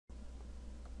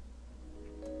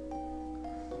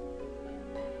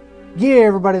Yeah,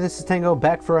 everybody, this is Tango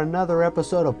back for another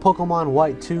episode of Pokemon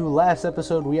White 2. Last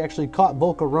episode, we actually caught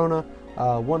Volcarona,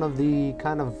 one of the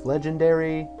kind of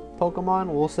legendary Pokemon,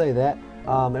 we'll say that.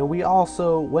 And we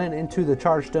also went into the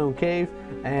Chargestone Cave,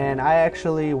 and I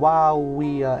actually, while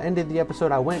we ended the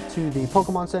episode, I went to the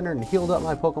Pokemon Center and healed up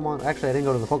my Pokemon. Actually, I didn't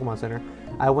go to the Pokemon Center.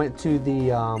 I went to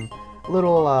the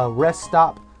little rest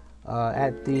stop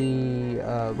at the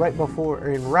right before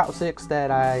in Route 6 that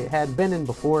I had been in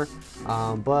before,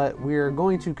 but we're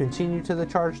going to continue to the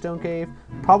Chargestone Cave,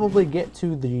 probably get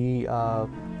to the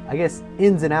I guess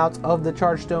ins and outs of the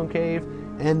Chargestone Cave,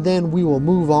 and then we will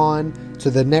move on to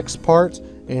the next part.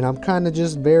 And I'm kind of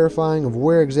just verifying of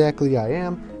where exactly I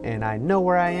am, and I know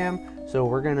where I am, so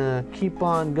we're gonna keep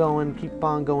on going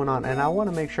on. And I want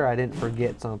to make sure I didn't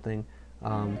forget something,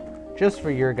 just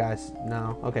for your guys.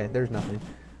 No, okay, there's nothing.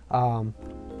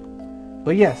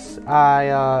 But yes,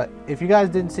 if you guys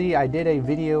didn't see, I did a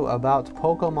video about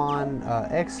Pokemon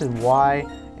X and Y,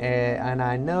 and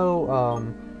I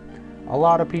know a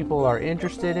lot of people are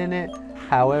interested in it.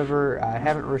 However, I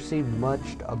haven't received much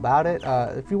about it.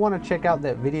 If you want to check out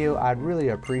that video, I'd really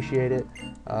appreciate it.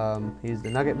 He's the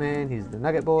Nugget Man, he's the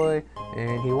Nugget Boy,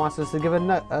 and he wants us to give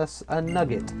us a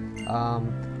nugget.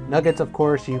 Nuggets, of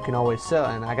course, you can always sell,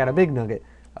 and I got a big nugget.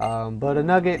 But a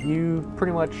nugget, you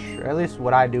pretty much, or at least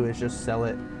what I do, is just sell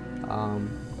it.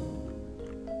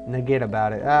 Negate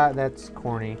about it. That's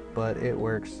corny, but it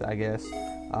works, I guess.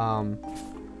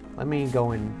 Let me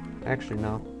go in. Actually,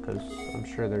 no, because I'm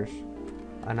sure there's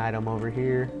an item over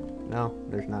here. No,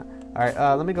 there's not. Alright,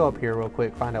 let me go up here real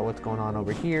quick, find out what's going on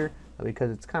over here,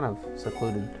 because it's kind of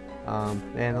secluded.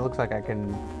 And it looks like I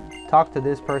can talk to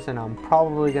this person. I'm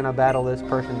probably going to battle this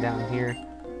person down here.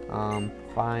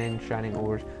 Find shining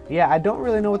ores. Yeah, I don't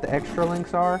really know what the extra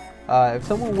links are. If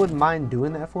someone wouldn't mind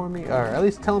doing that for me, or at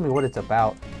least telling me what it's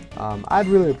about, I'd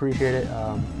really appreciate it.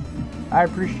 I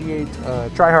appreciate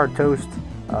Tryhard Toast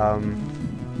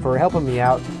for helping me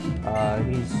out.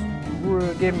 He's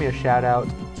gave me a shout out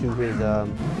to his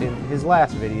in his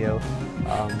last video.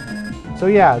 So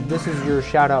yeah, this is your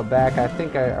shout out back. I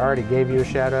think I already gave you a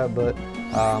shout out, but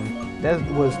that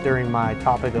was during my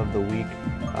topic of the week.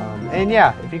 And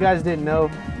yeah, if you guys didn't know,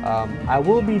 I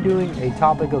will be doing a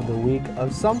topic of the week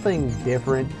of something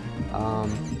different.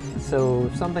 So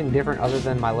something different other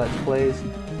than my Let's Plays.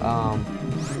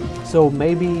 So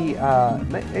maybe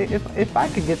if I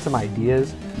could get some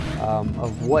ideas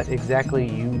of what exactly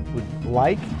you would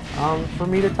like for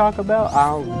me to talk about,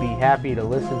 I'll be happy to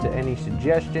listen to any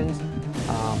suggestions.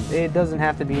 It doesn't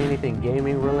have to be anything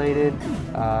gaming related,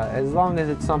 as long as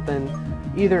it's something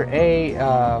either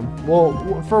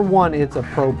well, for one, it's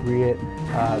appropriate,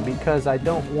 because I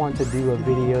don't want to do a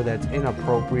video that's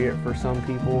inappropriate for some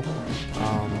people.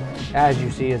 As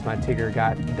you see, as my Tigger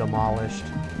got demolished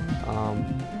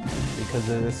because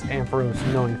of this Ampharos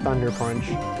knowing Thunder Punch.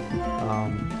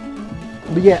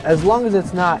 But yeah, as long as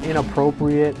it's not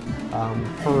inappropriate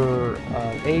for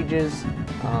ages,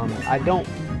 I don't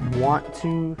want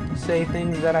to say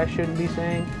things that I shouldn't be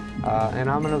saying. And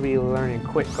I'm going to be learning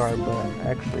Quick Guard, but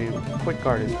actually Quick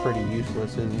Guard is pretty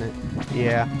useless, isn't it?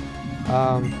 Yeah.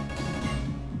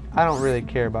 I don't really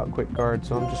care about Quick Guard,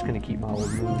 so I'm just going to keep my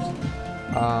old moves.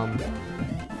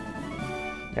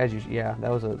 Yeah, that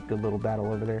was a good little battle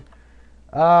over there.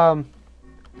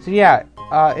 So yeah,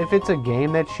 if it's a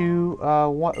game that you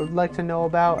would like to know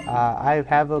about, I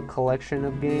have a collection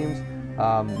of games.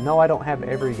 No, I don't have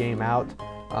every game out,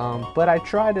 but I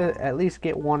try to at least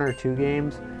get 1 or 2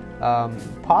 games.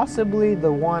 Possibly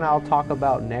the one I'll talk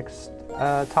about next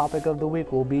topic of the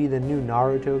week will be the new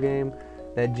Naruto game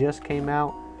that just came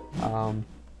out.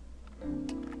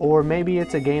 Or maybe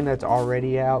it's a game that's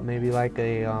already out, maybe like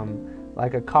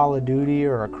a Call of Duty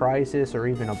or a Crysis or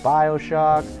even a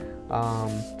BioShock.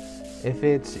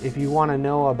 If you want to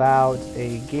know about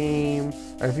a game,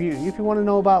 or if you want to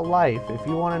know about life, if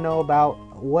you want to know about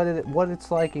what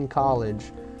it's like in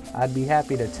college, I'd be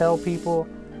happy to tell people,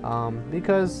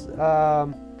 because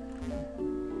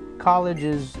college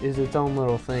is its own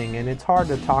little thing, and it's hard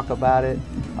to talk about it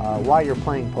while you're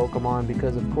playing Pokemon,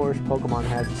 because of course Pokemon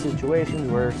has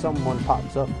situations where someone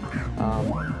pops up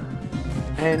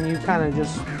and you kind of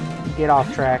just get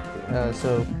off track.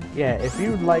 So yeah, if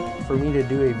you'd like for me to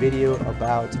do a video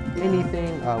about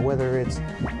anything, whether it's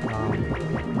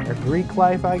a Greek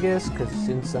life, I guess, because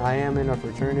since I am in a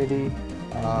fraternity,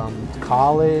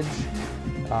 college,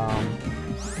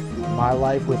 my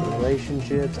life with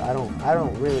relationships, I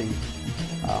don't really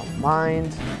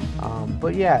mind.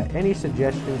 But yeah, any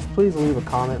suggestions, please leave a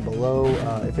comment below.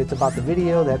 If it's about the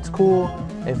video, that's cool.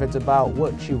 If it's about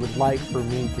what you would like for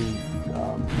me to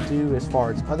do as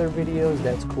far as other videos,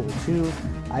 that's cool too.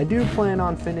 I do plan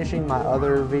on finishing my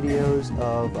other videos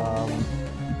of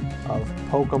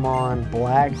Pokemon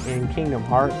Black and Kingdom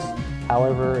Hearts.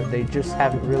 However, they just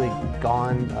haven't really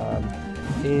gone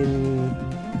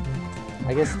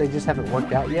I guess they just haven't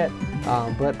worked out yet.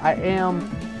 But I am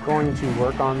going to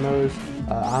work on those.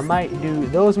 I might do,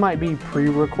 those might be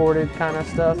pre-recorded kind of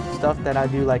stuff that I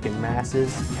do like in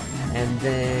masses, and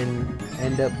then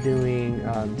end up doing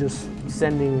just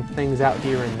sending things out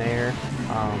here and there.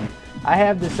 I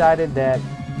have decided that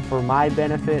for my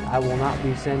benefit, I will not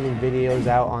be sending videos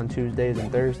out on Tuesdays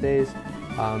and Thursdays.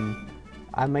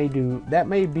 I may do, that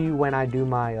may be when I do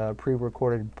my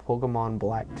pre-recorded Pokemon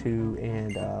Black 2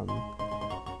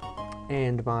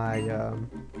 and my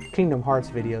Kingdom Hearts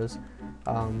videos.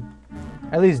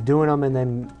 At least doing them and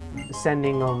then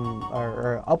sending them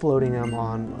or uploading them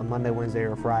on a Monday, Wednesday,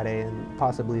 or Friday, and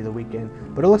possibly the weekend.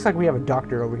 But it looks like we have a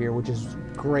doctor over here, which is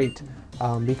great,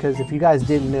 because if you guys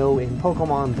didn't know, in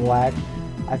Pokemon Black,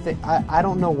 I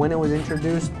don't know when it was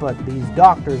introduced, but these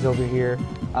doctors over here,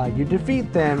 you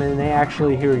defeat them and they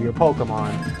actually heal your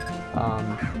Pokemon.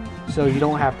 So you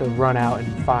don't have to run out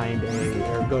and find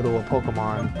or go to a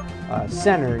Pokemon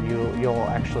center. You'll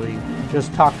actually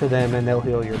just talk to them and they'll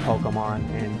heal your Pokemon,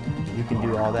 and you can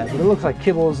do all that. But it looks like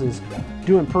Kibbles is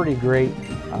doing pretty great.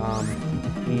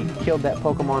 He killed that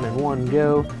Pokemon in one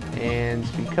go, and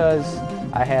because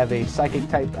I have a Psychic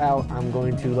type out, I'm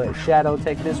going to let Shadow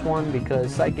take this one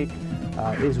because Psychic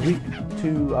is weak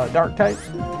to Dark types.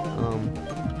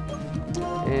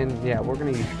 And yeah, we're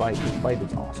going to use Bite because Bite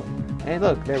is awesome. And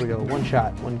look, there we go. One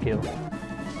shot, one kill.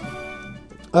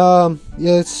 Yeah,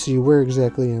 let's see. Where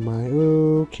exactly am I?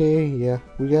 Okay, yeah.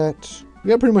 We got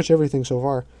pretty much everything so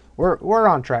far. We're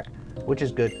on track, which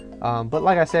is good. But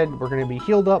like I said, we're going to be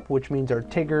healed up, which means our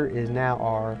Tigger is now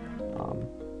our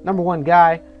 #1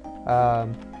 guy.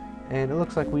 And it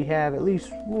looks like we have at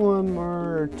least 1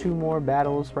 or 2 more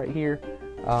battles right here.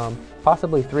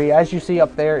 Possibly 3. As you see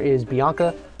up there is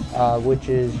Bianca, which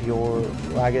is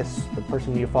I guess the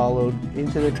person you followed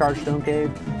into the Chargestone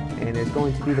Cave, and is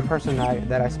going to be the person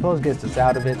that I suppose gets us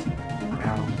out of it.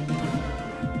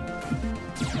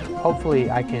 Hopefully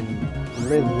I can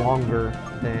live longer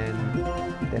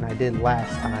than I did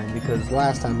last time, because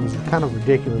last time it was kind of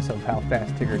ridiculous of how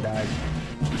fast Tigger died.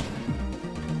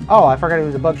 Oh, I forgot he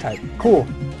was a bug type. Cool.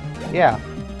 Yeah,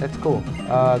 that's cool.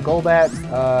 Golbat,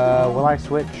 will I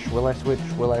switch? Will I switch?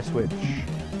 Will I switch?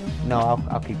 No,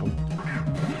 I'll keep him.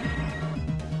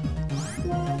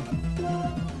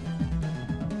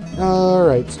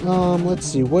 Alright, let's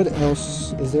see, what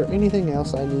else? Is there anything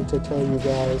else I need to tell you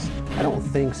guys? I don't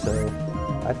think so.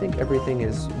 I think everything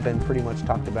has been pretty much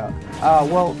talked about.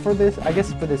 Well, I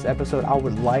guess for this episode, I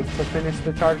would like to finish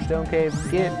the Chargestone Cave,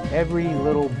 get every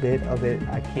little bit of it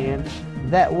I can.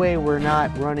 That way we're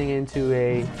not running into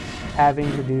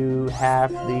having to do half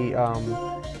the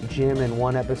gym in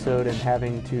one episode and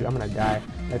having to, I'm gonna die.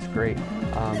 That's great.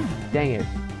 Dang it.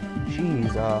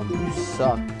 Jeez, you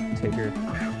suck, Tigger.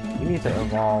 You need to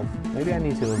evolve. Maybe I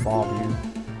need to evolve you.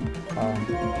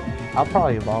 I'll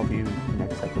probably evolve you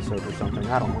next episode or something.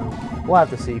 I don't know. We'll have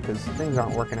to see, because things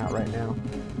aren't working out right now.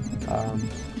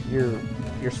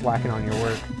 You're slacking on your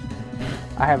work.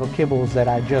 I have a Kibbles that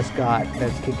I just got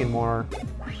that's kicking more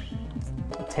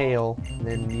tail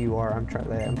than you are. I'm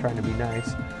trying to be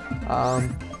nice.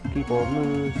 Keep old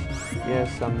moves.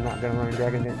 Yes, I'm not gonna learn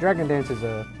Dragon Dance. Dragon Dance is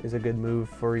a good move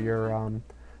for your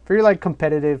like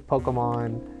competitive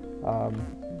Pokemon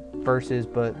versus,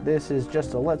 but this is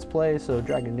just a Let's Play, so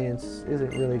Dragon Dance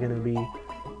isn't really gonna be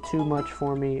too much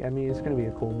for me. I mean, it's gonna be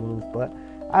a cool move, but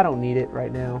I don't need it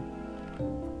right now.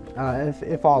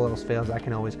 If all else fails, I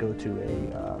can always go to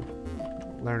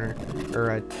a learner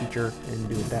or a teacher and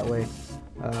do it that way.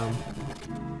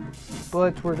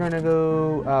 But we're gonna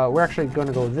go. We're actually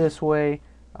gonna go this way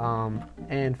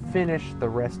and finish the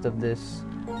rest of this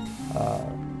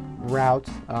route.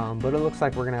 But it looks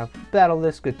like we're gonna battle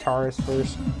this guitarist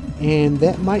first, and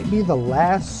that might be the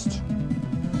last.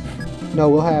 No,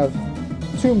 we'll have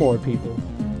 2 more people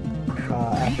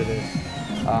after this.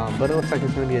 But it looks like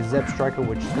it's going to be a Zep Striker,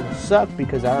 which is going to suck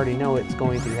because I already know it's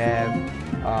going to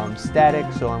have static,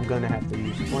 so I'm going to have to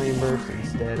use Flame Burst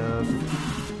instead of,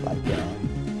 like,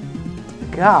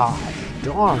 gosh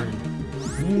darn,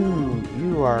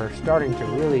 you are starting to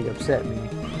really upset me.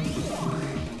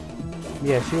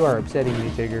 Yes, you are upsetting me,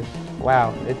 Tigger.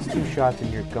 Wow, it's 2 shots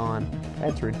and you're gone.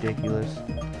 That's ridiculous.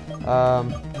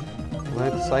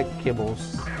 Looks like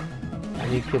Kibbles. I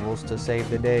need Kibbles to save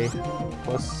the day.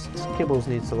 Plus, Kibbles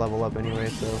needs to level up anyway,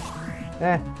 so...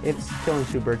 it's killing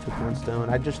 2 birds with 1 stone.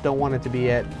 I just don't want it to be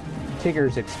at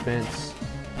Tigger's expense.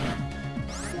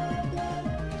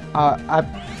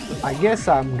 I guess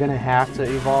I'm gonna have to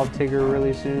evolve Tigger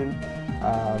really soon.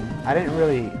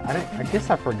 I guess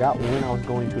I forgot when I was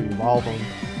going to evolve him.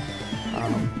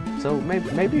 So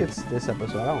maybe it's this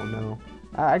episode. I don't know.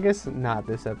 I guess not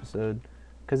this episode,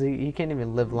 because he can't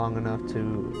even live long enough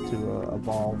to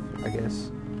evolve, I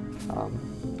guess.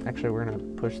 Actually, we're gonna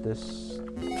push this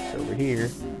over here.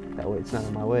 That way it's not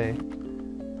in my way.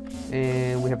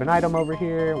 And we have an item over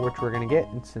here, which we're gonna get.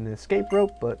 It's an escape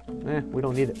rope, but we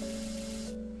don't need it.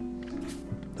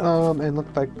 And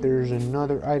looks like there's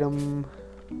another item.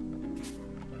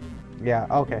 Yeah,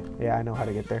 okay. Yeah, I know how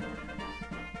to get there.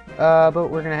 But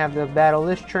we're gonna have to battle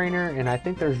this trainer, and I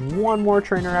think there's one more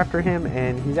trainer after him,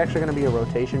 and he's actually gonna be a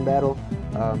rotation battle.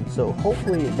 So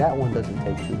hopefully that one doesn't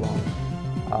take too long.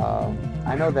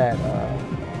 I know that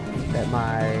that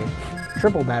my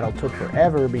triple battle took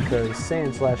forever because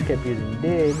Sandslash kept using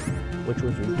Dig, which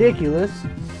was ridiculous.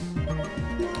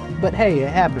 But hey, it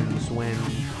happens when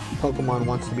Pokemon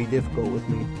wants to be difficult with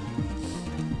me.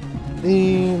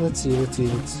 And let's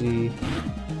see.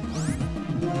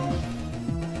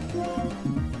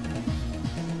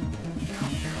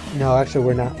 No, actually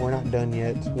we're not done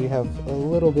yet. We have a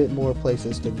little bit more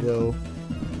places to go.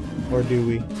 Or do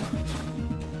we?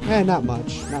 Not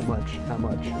much.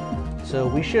 So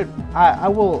we should, I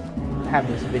will have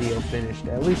this video finished,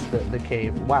 at least the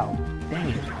cave. Wow, dang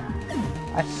it.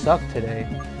 I suck today.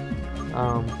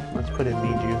 Let's put in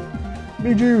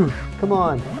Miju, come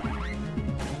on.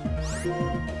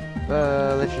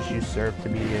 Let's just use Surf to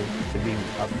be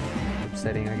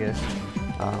upsetting, I guess.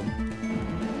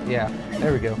 Yeah,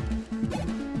 there we go.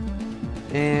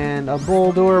 And a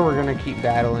Boldore, we're gonna keep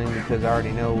battling because I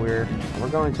already know we're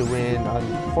going to win.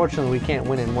 Unfortunately, we can't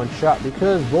win in one shot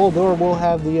because Boldore will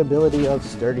have the ability of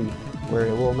Sturdy, where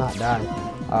it will not die.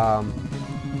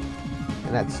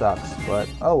 And that sucks, but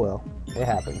oh well, it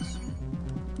happens.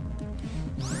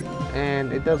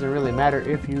 And it doesn't really matter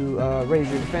if you raise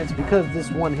your defense, because this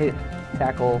one hit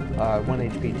tackle, 1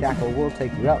 HP tackle will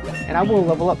take you out. And I will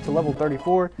level up to level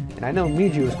 34, and I know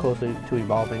Miju is close to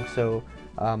evolving, so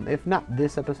if not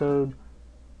this episode,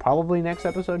 probably next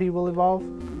episode he will evolve,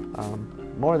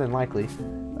 more than likely.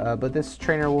 But this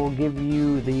trainer will give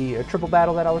you the triple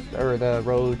battle that or the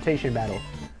rotation battle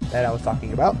that I was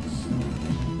talking about.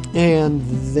 And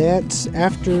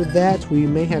after that, we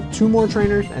may have 2 more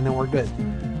trainers, and then we're good.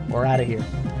 We're out of here.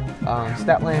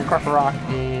 Statland, Krokorok,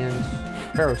 and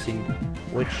Pharaoh Seed,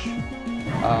 which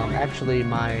actually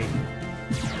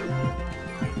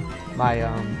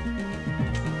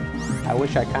I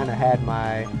wish I kind of had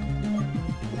my.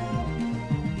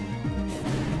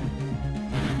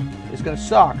 It's gonna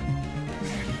suck.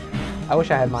 I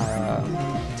wish I had my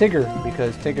Tigger,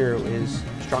 because Tigger is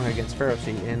strong against Pharaoh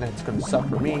Seed, and that's gonna suck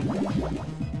for me.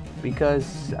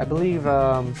 Because I believe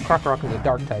Krokorok is a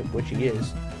dark type, which he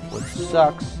is, which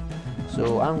sucks.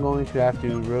 So I'm going to have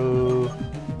to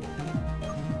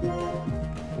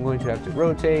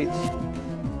rotate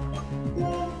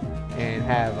and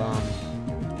have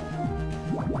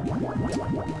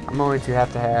I'm going to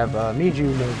have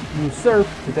Miju use Surf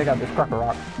to take out this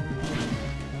Krokorok,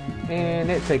 and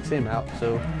it takes him out.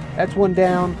 So that's 1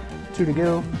 down, 2 to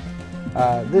go.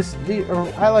 I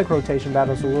like rotation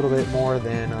battles a little bit more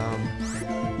than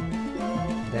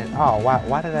oh wow,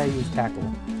 why did I use Tackle?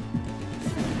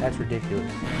 That's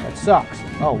ridiculous. That sucks.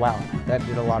 Oh wow, that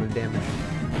did a lot of damage.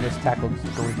 And this Tackle is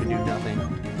going to do nothing.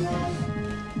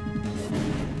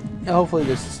 And hopefully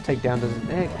this takedown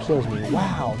it kills me.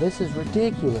 Wow, this is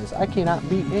ridiculous. I cannot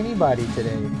beat anybody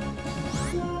today.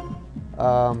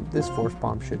 This Force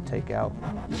Bomb should take out.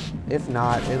 If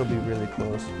not, it'll be really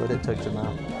close, but it took him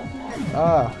out.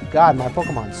 God, my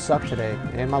Pokemon suck today,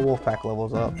 and my Wolfpack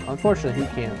level's up. Unfortunately, he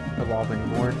can't evolve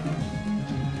anymore.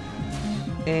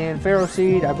 And Pharaoh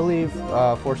Seed, I believe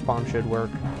Force Bomb should work.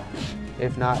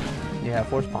 If not, yeah,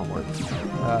 Force Bomb works.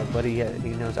 But he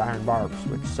knows Iron Barbs,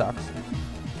 which sucks.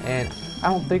 And I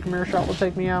don't think Mirror Shot will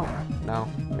take me out. No,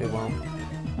 it won't.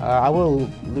 I will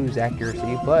lose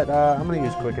accuracy, but I'm going to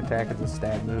use Quick Attack as a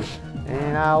stab move,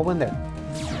 and I'll win there.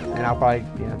 And I'll probably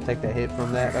take that hit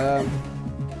from that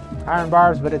Iron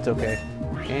Barbs, but it's okay.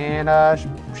 And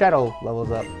Shadow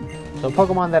levels up. So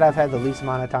Pokemon that I've had the least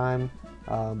amount of time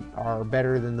are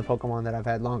better than the Pokemon that I've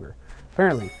had longer.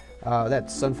 Apparently.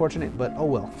 That's unfortunate, but oh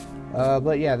well.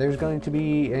 But yeah, there's going to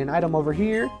be an item over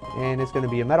here, and it's going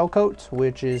to be a Metal Coat,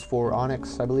 which is for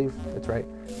Onyx, I believe. That's right.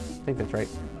 I think that's right.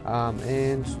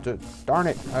 And darn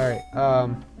it. Alright.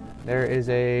 There is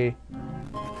a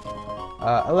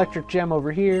Electric Gem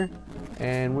over here,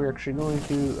 and we're actually going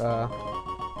to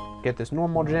get this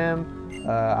normal gem.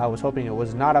 I was hoping it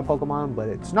was not a Pokemon, but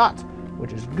it's not,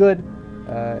 which is good.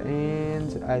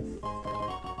 And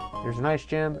There's an ice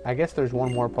gym. I guess there's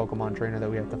one more Pokemon trainer that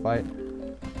we have to fight.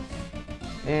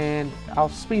 And I'll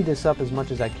speed this up as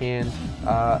much as I can.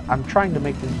 I'm trying to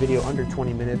make this video under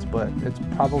 20 minutes, but it's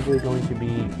probably going to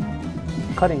be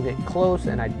cutting it close,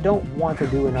 and I don't want to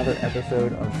do another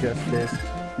episode of just this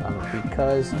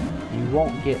because you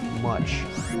won't get much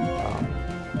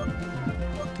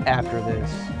after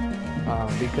this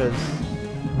because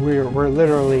we're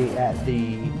literally at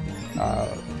the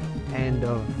end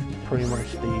of pretty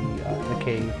much the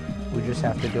cave. We just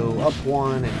have to go up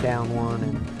one and down one,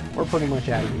 and we're pretty much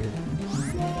out of here.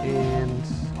 And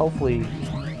hopefully,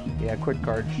 yeah, quick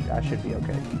card, I should be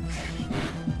okay.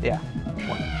 Yeah,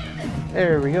 one.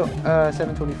 There we go,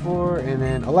 724, and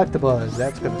then Electabuzz.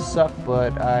 That's gonna suck,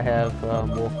 but I have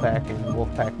Wolfpack, and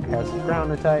Wolfpack has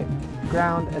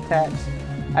ground attacks.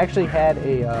 I actually had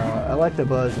a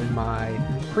Electabuzz in my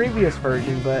previous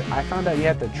version, but I found out you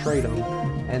have to trade them,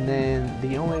 and then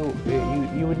you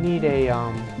would need a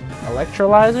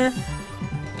electrolyzer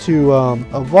to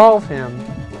evolve him.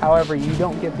 However, you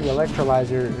don't get the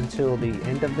electrolyzer until the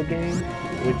end of the game,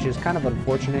 which is kind of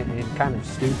unfortunate and kind of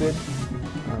stupid.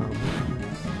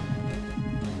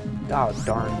 Oh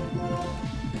darn!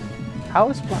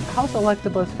 How's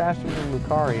Electabuzz faster than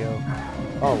Lucario?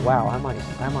 Oh wow, I might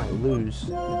lose.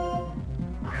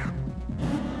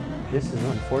 This is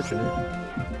unfortunate.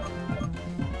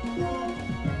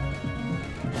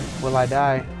 Will I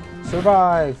die?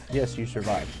 Survive! Yes, you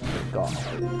survived. Thank God.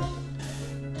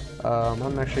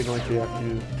 I'm actually going to have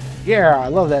to... Yeah, I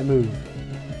love that move.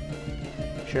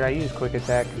 Should I use Quick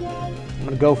Attack? I'm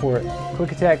gonna go for it.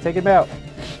 Quick Attack, take him out.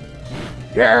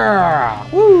 Yeah!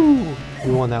 Woo!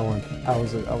 We won that one. I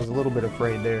was a little bit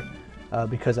afraid there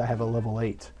because I have a level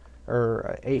 8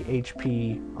 or 8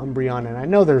 HP Umbreon, and I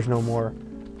know there's no more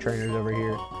trainers over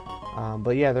here.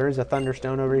 But yeah, there is a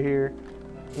Thunderstone over here,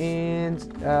 and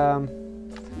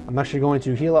I'm actually going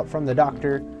to heal up from the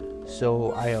doctor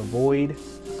so I avoid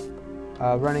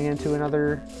running into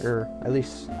another, or at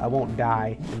least I won't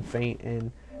die and faint and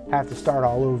have to start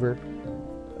all over.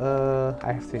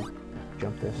 I have to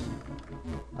jump this.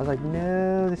 I was like,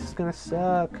 no, this is gonna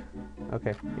suck.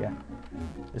 Okay, yeah.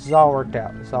 This is all worked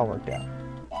out. It's all worked out.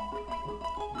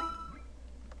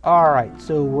 Alright,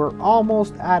 so we're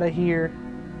almost out of here.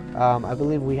 I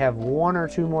believe we have 1 or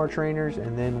 2 more trainers,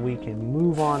 and then we can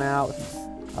move on out.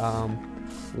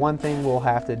 One thing we'll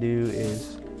have to do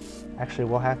is... Actually,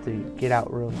 we'll have to get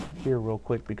out real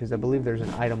quick, because I believe there's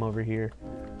an item over here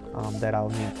that I'll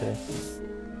need to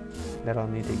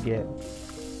get.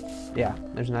 Yeah,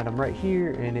 there's an item right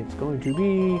here, and it's going to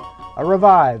be a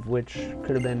revive, which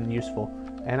could have been useful.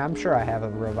 And I'm sure I have a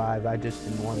revive, I just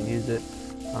didn't want to use it.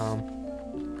 Come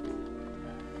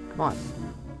on.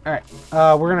 Alright,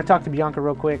 we're going to talk to Bianca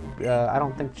real quick. I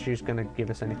don't think she's going to give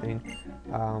us anything,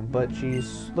 but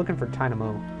she's looking for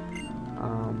Tynamo.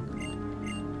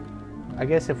 I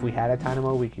guess if we had a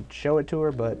Tynamo, we could show it to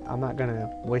her, but I'm not going to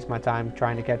waste my time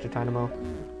trying to catch a Tynamo.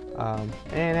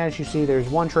 And as you see, there's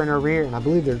 1 trainer over here, and I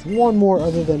believe there's 1 more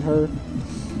other than her.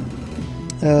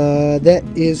 That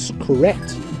is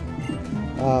correct.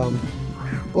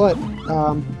 But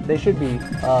they should be.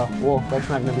 Well, that's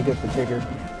not going to be good for Tigger,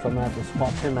 so I'm going to have to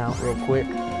swap him out real quick,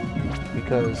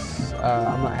 because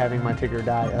I'm not having my Tigger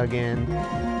die again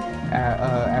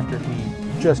after he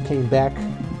just came back,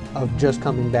 just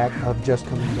coming back, because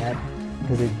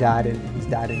he's died in 2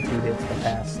 hits the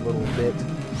past little bit.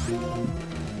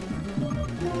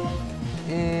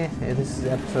 And this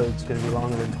episode's going to be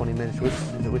longer than 20 minutes,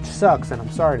 which sucks, and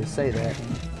I'm sorry to say that.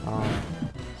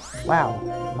 Wow,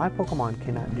 my Pokemon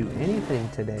cannot do anything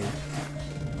today.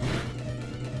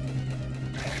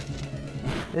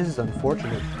 This is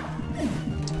unfortunate.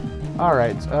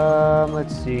 Alright,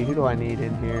 let's see, who do I need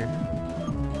in here?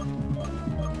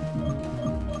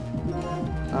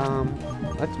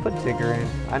 Let's put Tigger in.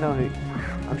 I know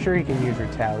I'm sure he can use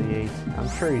Retaliate. I'm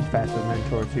sure he's faster than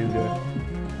Mentor too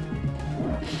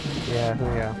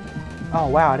yeah. Oh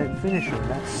wow, I didn't finish him.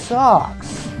 That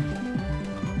sucks.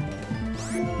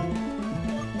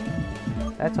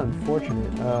 That's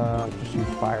unfortunate. Just use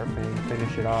Fire Fang,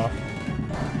 finish it off.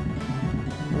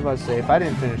 I was about to say, if I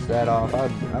didn't finish that off, I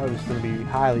was going to be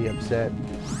highly upset.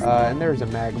 And there's a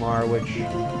Magmar, which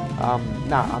I'm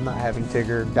not having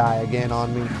Tigger die again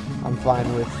on me. I'm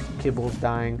fine with Kibbles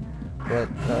dying. But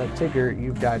Tigger,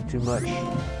 you've died too much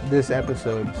this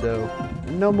episode, so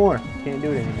no more. Can't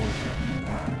do it anymore.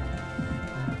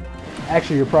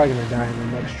 Actually, you're probably going to die in the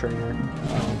next trainer.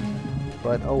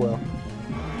 But oh well.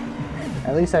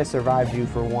 At least I survived you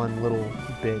for 1 little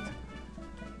bit.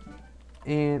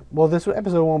 And, well, this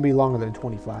episode won't be longer than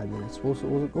 25 minutes.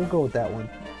 We'll go with that one.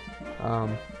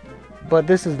 But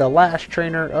this is the last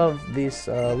trainer of this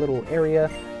little area,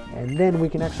 and then we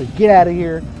can actually get out of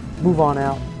here, move on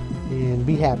out, and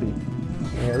be happy.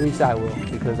 Yeah, at least I will,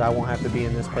 because I won't have to be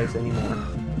in this place anymore.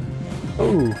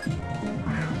 Ooh,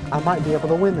 I might be able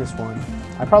to win this one.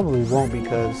 I probably won't,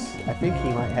 because I think he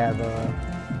might have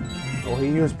well, he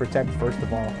used Protect first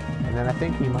of all, and then I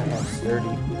think he might have Sturdy.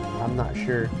 I'm not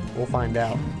sure. We'll find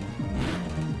out.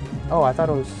 Oh, I thought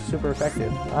it was super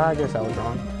effective. I guess I was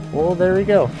wrong. Well, there we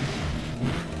go.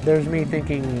 There's me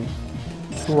thinking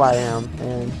who I am,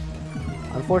 and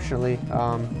unfortunately,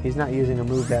 he's not using a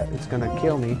move that it's gonna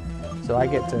kill me, so I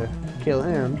get to kill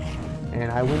him,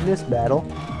 and I win this battle.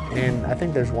 And I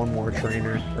think there's one more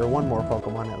trainer, or one more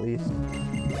Pokemon at least.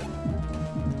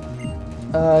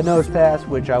 Nose Pass,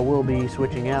 which I will be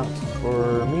switching out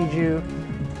for Miju,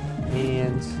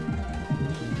 and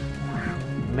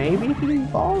maybe he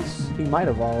evolves? He might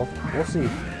evolve. We'll see.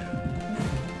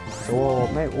 So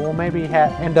we'll maybe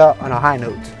end up on a high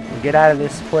note. We get out of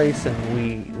this place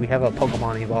and we have a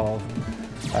Pokemon evolve.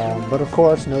 But of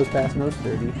course, Nose Pass, no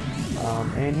Sturdy.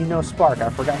 And he knows Spark. I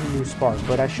forgot he knew Spark,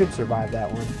 but I should survive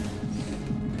that one.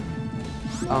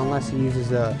 Unless he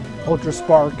uses a Ultra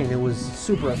Spark and it was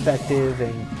super effective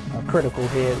and a critical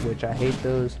hit, which I hate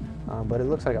those. But it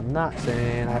looks like I'm not,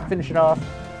 and I finish it off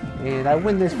and I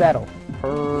win this battle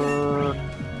for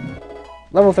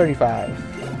level 35.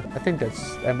 I think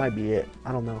that might be it.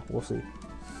 I don't know. We'll see.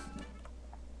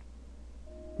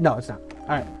 No, it's not.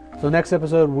 Alright, so next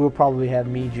episode we'll probably have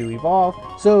Miju evolve.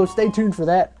 So stay tuned for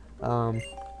that,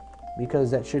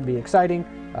 because that should be exciting.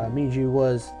 Miju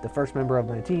was the first member of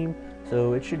my team,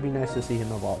 so it should be nice to see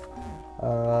him evolve.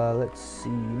 Let's see,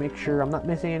 make sure I'm not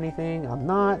missing anything. I'm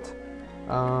not.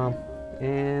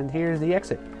 And here's the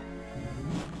exit.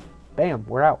 Bam,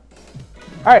 we're out.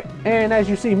 Alright, and as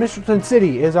you see, Mistralton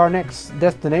City is our next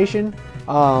destination.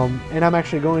 And I'm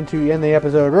actually going to end the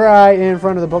episode right in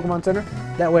front of the Pokemon Center.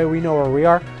 That way we know where we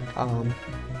are.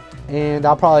 And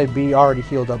I'll probably be already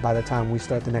healed up by the time we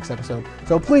start the next episode.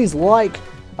 So please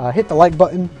hit the like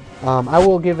button. I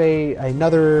will give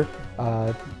another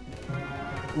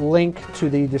link to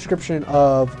the description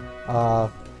of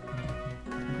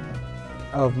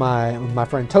my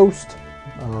friend Toast.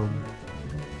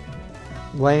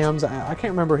 Lambs. I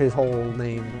can't remember his whole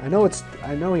name. I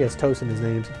know he has Toast in his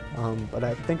names, but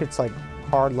I think it's like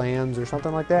Hard Lambs or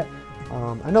something like that.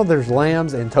 I know there's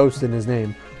Lambs and Toast in his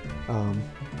name,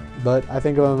 but I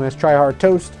think of him as Tryhard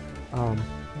Toast. But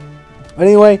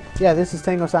anyway, yeah, this is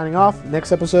Tango signing off.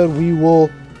 Next episode we will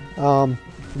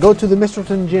go to the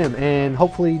Mistralton Gym and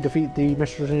hopefully defeat the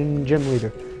Mistralton Gym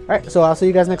leader. Alright, so I'll see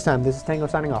you guys next time. This is Tango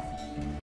signing off.